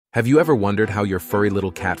Have you ever wondered how your furry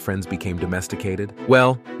little cat friends became domesticated?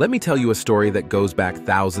 Well, let me tell you a story that goes back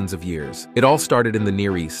thousands of years. It all started in the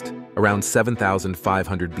Near East, around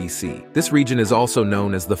 7,500 BC. This region is also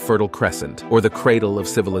known as the Fertile Crescent, or the cradle of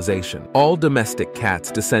civilization. All domestic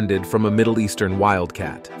cats descended from a Middle Eastern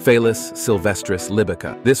wildcat, Felis sylvestris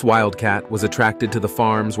libica. This wildcat was attracted to the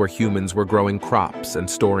farms where humans were growing crops and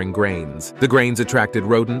storing grains. The grains attracted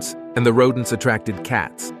rodents, and the rodents attracted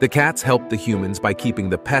cats. The cats helped the humans by keeping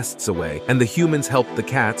the pests away, and the humans helped the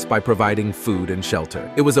cats by providing food and shelter.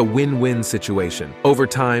 It was a win-win situation. Over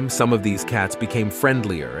time, some of these cats became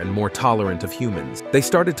friendlier and more tolerant of humans. They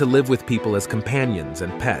started to live with people as companions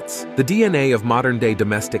and pets. The DNA of modern-day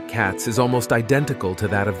domestic cats is almost identical to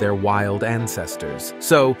that of their wild ancestors.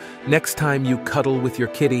 So, next time you cuddle with your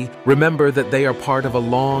kitty, remember that they are part of a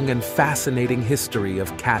long and fascinating history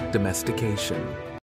of cat domestication.